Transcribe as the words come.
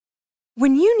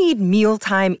When you need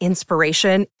mealtime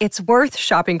inspiration, it's worth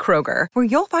shopping Kroger, where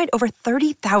you'll find over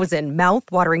 30,000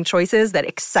 mouth-watering choices that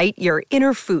excite your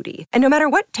inner foodie. And no matter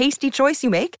what tasty choice you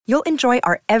make, you'll enjoy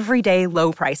our everyday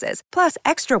low prices, plus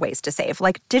extra ways to save,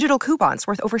 like digital coupons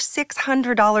worth over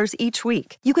 $600 each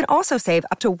week. You can also save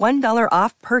up to $1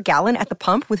 off per gallon at the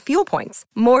pump with fuel points.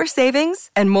 More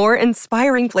savings and more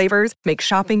inspiring flavors make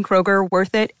shopping Kroger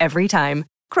worth it every time.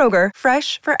 Kroger,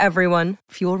 fresh for everyone.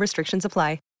 Fuel restrictions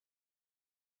apply.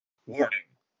 Warning.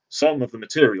 Some of the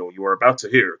material you are about to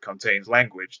hear contains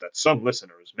language that some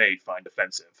listeners may find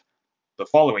offensive. The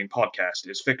following podcast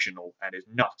is fictional and is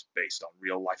not based on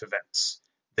real-life events.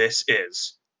 This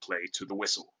is Play to the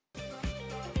Whistle.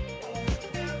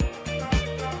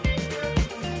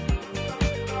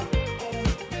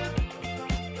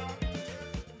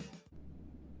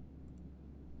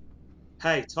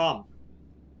 Hey, Tom.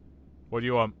 What do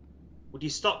you want? Would you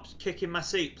stop kicking my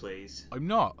seat, please? I'm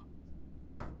not.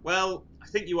 Well, I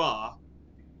think you are.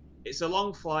 It's a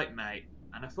long flight, mate,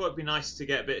 and I thought it'd be nice to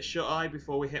get a bit of shut-eye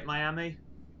before we hit Miami.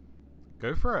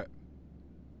 Go for it.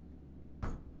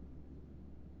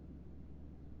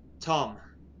 Tom.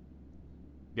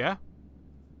 Yeah?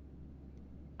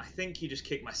 I think you just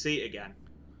kicked my seat again.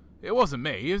 It wasn't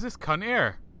me, it was this cunt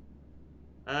here.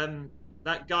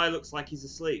 That guy looks like he's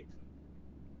asleep.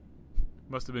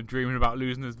 Must have been dreaming about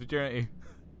losing his virginity.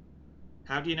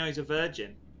 How do you know he's a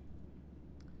virgin?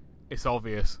 It's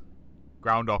obvious.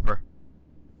 Groundhopper.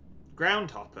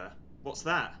 Groundhopper? What's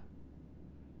that?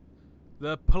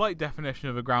 The polite definition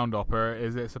of a groundhopper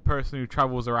is it's a person who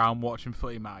travels around watching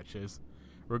footy matches.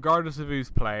 Regardless of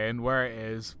who's playing, where it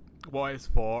is, what it's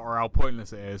for, or how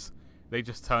pointless it is, they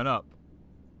just turn up.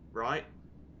 Right.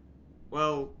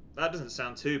 Well, that doesn't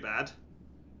sound too bad.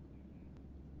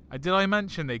 Did I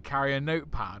mention they carry a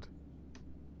notepad?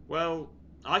 Well,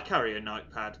 I carry a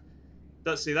notepad.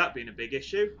 Don't see that being a big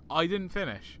issue. I didn't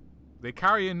finish. They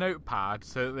carry a notepad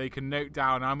so that they can note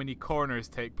down how many corners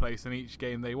take place in each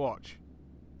game they watch.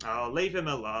 Oh, leave him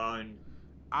alone.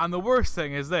 And the worst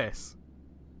thing is this.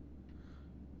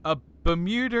 A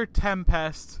Bermuda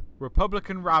Tempest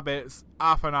Republican Rabbits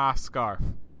half-and-ass scarf.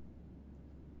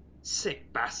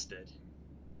 Sick bastard.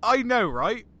 I know,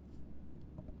 right?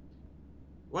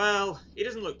 Well, he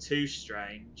doesn't look too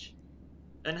strange.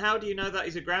 And how do you know that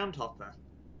he's a groundhopper?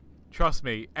 Trust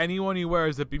me, anyone who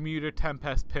wears a Bermuda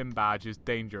Tempest pin badge is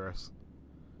dangerous.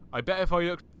 I bet if I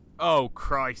looked... Oh,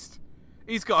 Christ.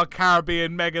 He's got a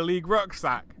Caribbean Mega League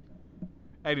rucksack.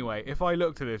 Anyway, if I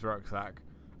looked at his rucksack,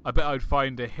 I bet I'd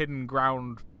find a hidden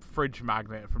ground fridge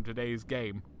magnet from today's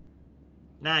game.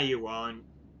 Nah, you won't.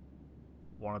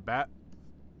 Wanna bet?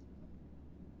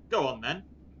 Go on then.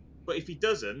 But if he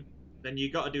doesn't, then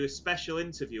you got to do a special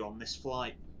interview on this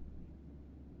flight.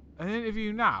 An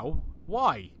interview now?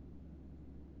 Why?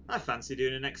 I fancy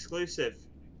doing an exclusive.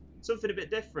 Something a bit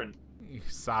different. You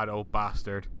sad old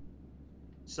bastard.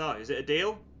 So, is it a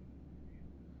deal?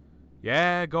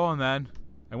 Yeah, go on then.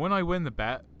 And when I win the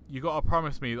bet, you gotta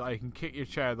promise me that I can kick your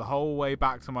chair the whole way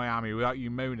back to Miami without you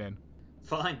moaning.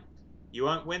 Fine. You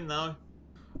won't win though.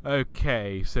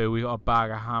 Okay, so we got a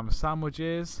bag of ham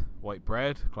sandwiches, white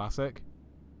bread, classic.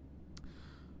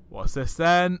 What's this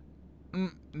then?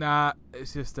 Nah,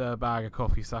 it's just a bag of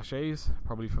coffee sachets,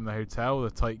 probably from the hotel, the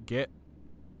tight git.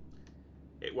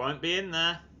 It won't be in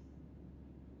there.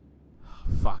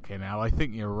 Fucking hell, I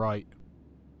think you're right.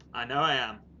 I know I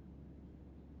am.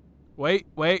 Wait,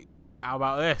 how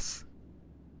about this?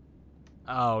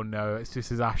 Oh no, it's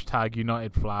just his hashtag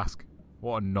United flask.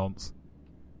 What a nonce.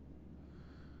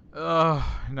 Ugh,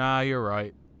 nah, you're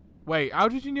right. Wait, how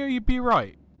did you know you'd be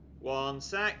right? One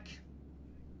sec.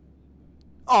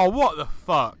 Oh, what the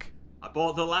fuck? I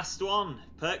bought the last one.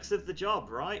 Perks of the job,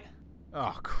 right?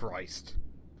 Oh, Christ.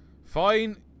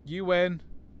 Fine, you win.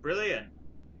 Brilliant.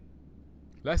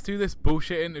 Let's do this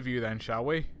bullshit interview then, shall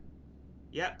we?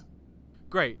 Yep.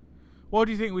 Great. What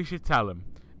do you think we should tell them?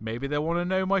 Maybe they want to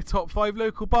know my top 5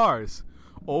 local bars.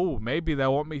 Or maybe they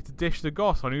want me to dish the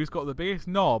goss on who's got the biggest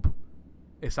knob.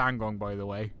 It's Angong, by the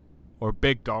way. Or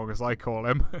Big Dog, as I call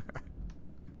him.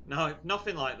 No,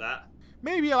 nothing like that.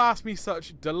 Maybe he'll ask me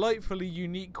such delightfully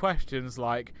unique questions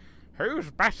like, who's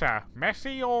better,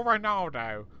 Messi or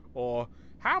Ronaldo? Or,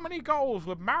 how many goals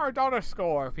would Maradona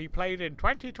score if he played in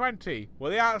 2020?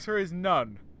 Well, the answer is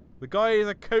none. The guy is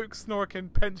a coke-snorking,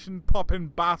 pension-popping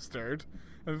bastard,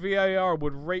 and VAR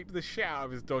would rape the shit out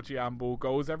of his dodgy handball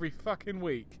goals every fucking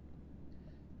week.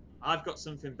 I've got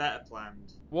something better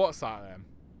planned. What's that then?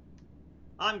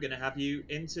 I'm going to have you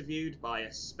interviewed by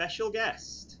a special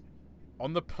guest.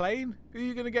 On the plane? Who are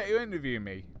you going to get to interview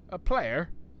me? A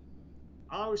player?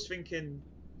 I was thinking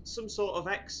some sort of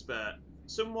expert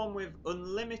Someone with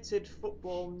unlimited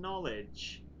football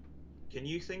knowledge. Can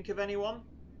you think of anyone?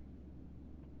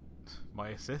 My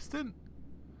assistant?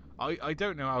 I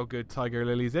don't know how good Tiger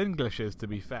Lily's English is, to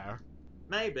be fair.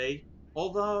 Maybe.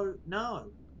 Although,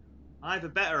 no. I have a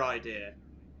better idea.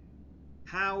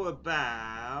 How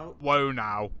about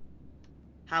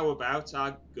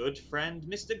our good friend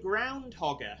Mr.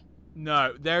 Groundhogger?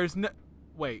 No, there's no...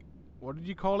 Wait, what did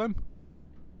you call him?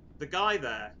 The guy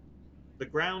there. The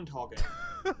Groundhogger.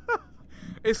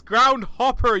 It's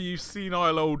Groundhopper, you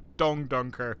senile old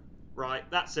dong-dunker. Right,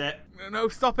 that's it. No,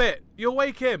 stop it. You'll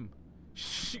wake him.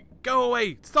 Shh, go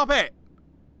away. Stop it.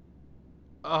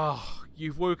 Oh,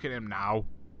 you've woken him now.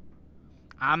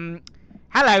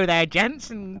 Hello there, gents,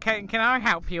 and can I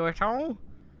help you at all?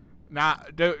 Nah,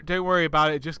 don't worry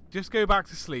about it. Just go back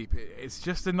to sleep. It's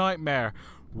just a nightmare.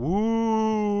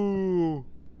 Woo!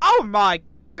 Oh my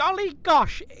golly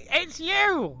gosh, it's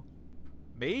you!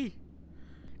 Me?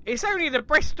 It's only the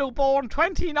Bristol-born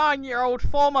 29-year-old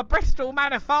former Bristol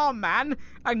Manor Farm man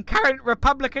and current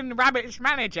Republican Rabbits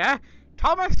manager,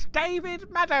 Thomas David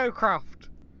Meadowcroft.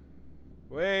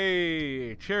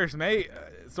 Way, cheers, mate.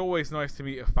 It's always nice to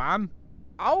meet a fan.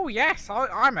 Oh yes,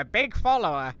 I'm a big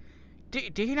follower.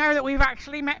 Do you know that we've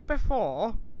actually met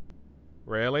before?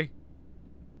 Really?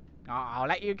 I'll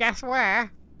let you guess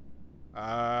where.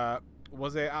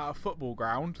 Was it at a football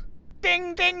ground?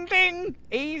 Ding, ding, ding!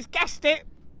 He's guessed it.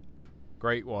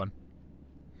 Great one.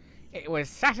 It was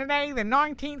Saturday the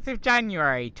 19th of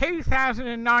January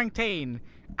 2019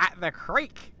 at the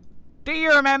Creek. Do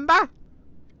you remember?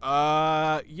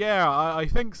 Yeah, I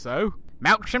think so.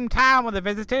 Melksham Town were the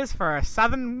visitors for a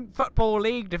Southern Football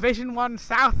League Division 1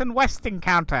 South and West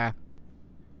encounter.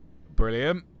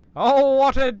 Brilliant. Oh,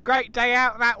 what a great day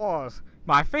out that was.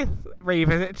 My 5th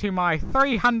revisit to my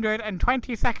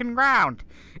 322nd ground.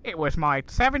 It was my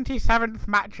 77th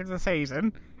match of the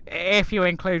season, if you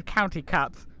include county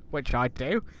cups, which I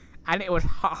do, and it was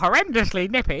horrendously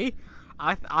nippy.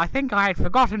 I think I had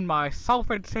forgotten my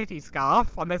Salford City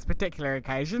scarf on this particular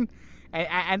occasion,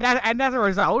 and as a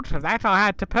result of that, I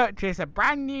had to purchase a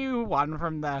brand new one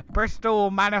from the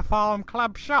Bristol Manor Farm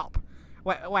Club shop.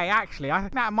 Wait, actually, I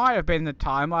think that might have been the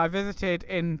time I visited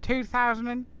in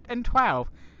 2012.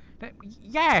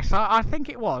 Yes, I think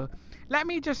it was. Let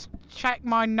me just check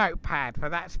my notepad for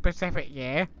that specific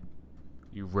year.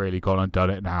 You've really gone and done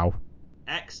it now.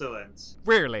 Excellent.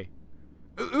 Really?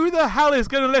 Who the hell is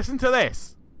going to listen to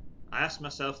this? I ask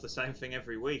myself the same thing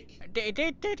every week. Did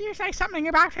you say something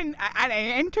about an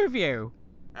interview?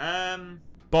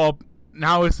 Bob,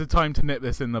 now is the time to nip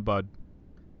this in the bud.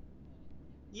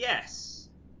 Yes.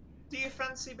 Do you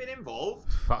fancy being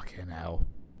involved? Fucking hell.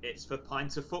 It's for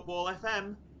Pints of Football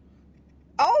FM.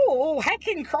 Oh,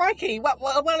 heckin' crikey.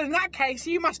 Well, in that case,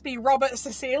 you must be Robert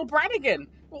Cecile Brannigan.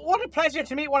 What a pleasure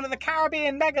to meet one of the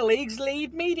Caribbean Mega League's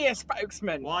lead media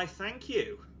spokesmen. Why, thank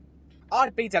you.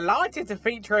 I'd be delighted to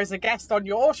feature as a guest on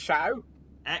your show.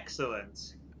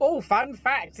 Excellent. Oh, fun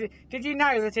fact. Did you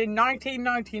know that in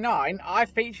 1999, I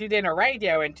featured in a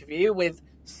radio interview with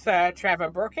Sir Trevor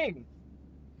Brooking?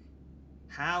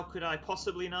 How could I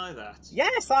possibly know that?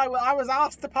 Yes, I was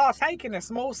asked to partake in a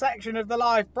small section of the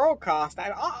live broadcast,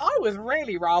 and I was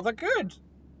really rather good.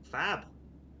 Fab.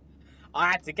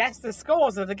 I had to guess the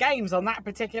scores of the games on that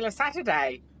particular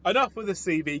Saturday. Enough with the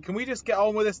CV. Can we just get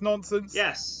on with this nonsense?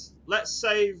 Yes, let's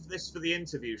save this for the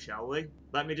interview, shall we?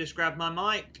 Let me just grab my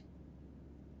mic.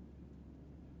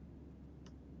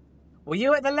 Were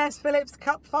you at the Les Phillips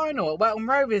Cup final at Welton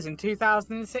Rovers in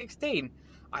 2016?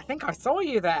 I think I saw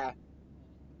you there.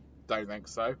 Don't think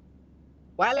so.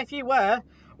 Well, if you were,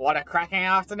 what a cracking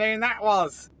afternoon that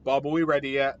was. Bob, are we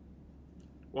ready yet?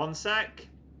 One sec.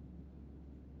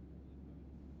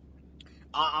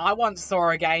 I once saw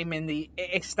a game in the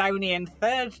Estonian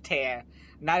third tier,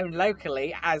 known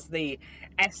locally as the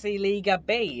SE Liga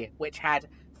B, which had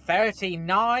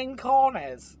 39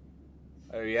 corners.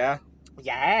 Oh, yeah?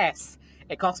 Yes.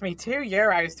 It cost me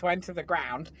 €2 to enter the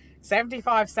ground,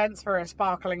 75 cents for a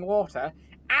sparkling water,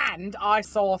 and I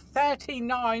saw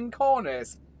 39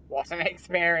 corners. What an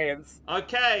experience.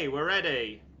 Okay, we're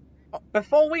ready.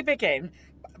 Before we begin,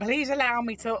 please allow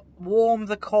me to warm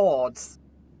the chords.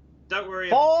 Don't worry.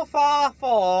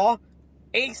 4-4-4,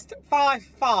 East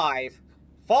 5-5.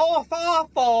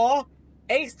 4-4-4,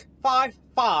 East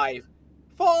 5-5.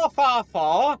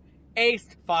 4-4-4,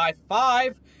 East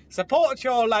 5-5. Support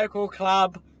your local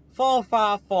club.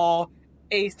 4-4-4,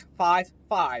 East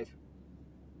 5-5.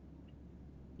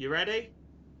 You ready?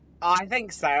 I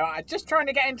think so. I'm just trying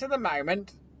to get into the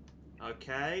moment.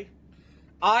 Okay.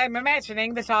 I'm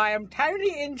imagining that I am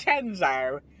Tony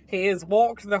Incenzo, He has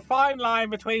walked the fine line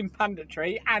between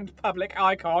punditry and public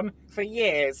icon for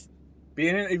years.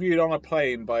 Being interviewed on a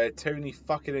plane by a Tony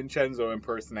fucking Vincenzo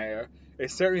impersonator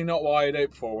is certainly not what I had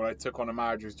hoped for when I took on a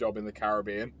manager's job in the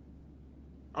Caribbean.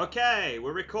 Okay,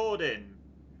 we're recording.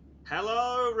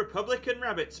 Hello, Republican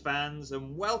Rabbits fans,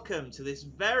 and welcome to this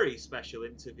very special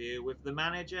interview with the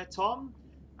manager, Tom,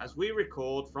 as we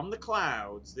record from the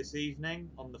clouds this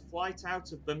evening on the flight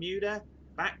out of Bermuda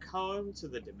back home to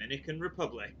the Dominican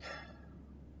Republic.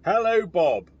 Hello,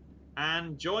 Bob.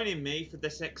 And joining me for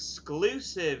this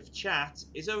exclusive chat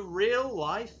is a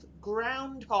real-life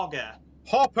groundhogger.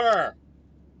 Hopper!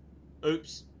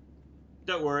 Oops.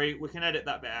 Don't worry, we can edit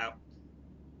that bit out.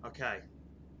 Okay.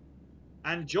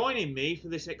 And joining me for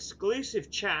this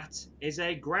exclusive chat is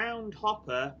a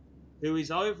groundhopper who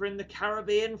is over in the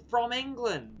Caribbean from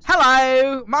England.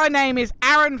 Hello, my name is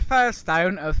Aaron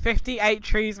Furstone of 58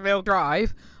 Treesville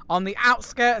Drive on the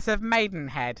outskirts of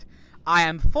Maidenhead. I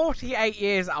am 48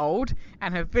 years old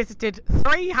and have visited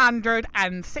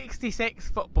 366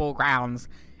 football grounds,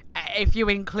 if you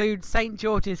include St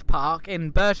George's Park in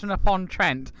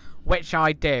Burton-upon-Trent, which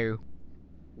I do.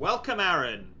 Welcome,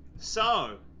 Aaron.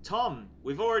 So, Tom,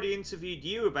 we've already interviewed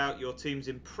you about your team's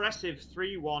impressive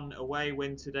 3-1 away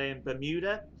win today in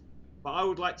Bermuda, but I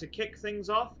would like to kick things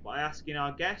off by asking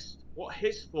our guest what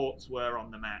his thoughts were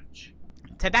on the match.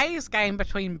 Today's game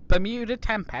between Bermuda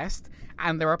Tempest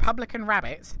and the Republican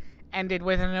Rabbits ended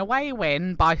with an away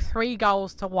win by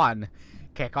 3-1.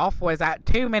 Kick-off was at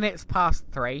 2 minutes past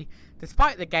 3,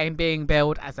 despite the game being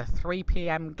billed as a 3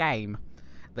 p.m. game.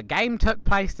 The game took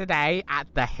place today at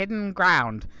the Hidden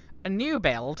Ground, a new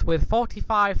build with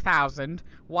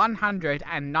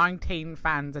 45,119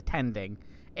 fans attending,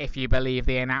 if you believe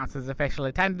the announcer's official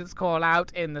attendance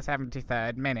call-out in the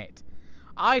 73rd minute.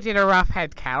 I did a rough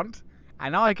head count,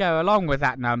 and I go along with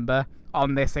that number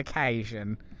on this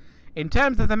occasion. In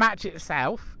terms of the match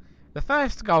itself, the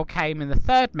first goal came in the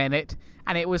 3rd minute,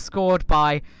 and it was scored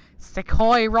by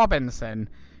Sequoia Robinson,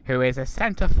 who is a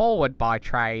centre-forward by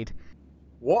trade.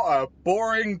 What a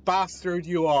boring bastard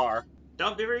you are.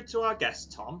 Don't be rude to our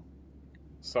guest, Tom.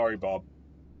 Sorry, Bob.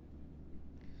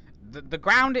 The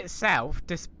ground itself,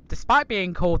 despite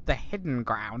being called the Hidden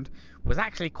Ground, was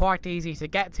actually quite easy to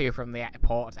get to from the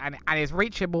airport and is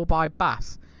reachable by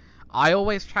bus. I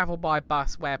always travel by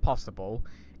bus where possible.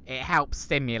 It helps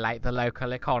stimulate the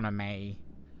local economy.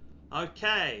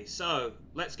 Okay, so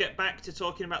let's get back to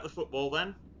talking about the football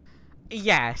then.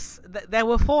 Yes, there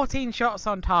were 14 shots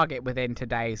on target within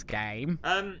today's game.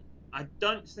 I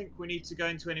don't think we need to go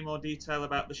into any more detail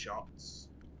about the shots.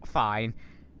 Fine.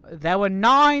 There were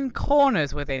 9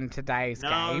 corners within today's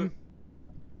game.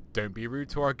 Don't be rude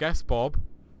to our guest, Bob.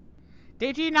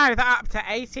 Did you know that up to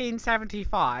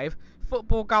 1875,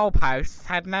 football goalposts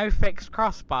had no fixed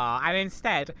crossbar, and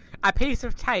instead, a piece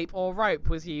of tape or rope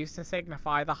was used to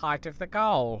signify the height of the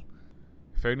goal?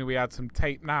 If only we had some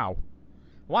tape now.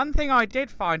 One thing I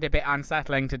did find a bit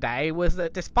unsettling today was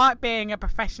that despite being a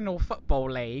professional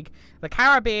football league, the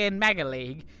Caribbean Mega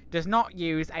League does not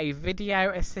use a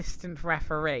video assistant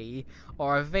referee,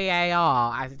 or a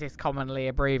VAR as it is commonly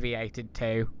abbreviated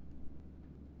to.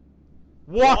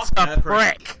 What a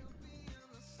prick!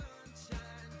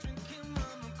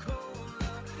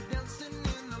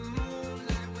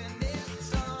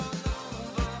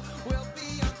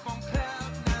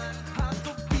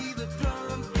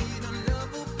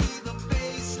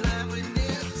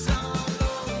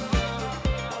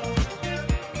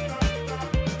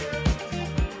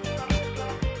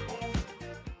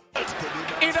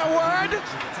 In a word,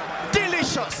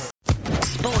 delicious.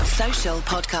 Sports Social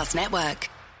Podcast Network.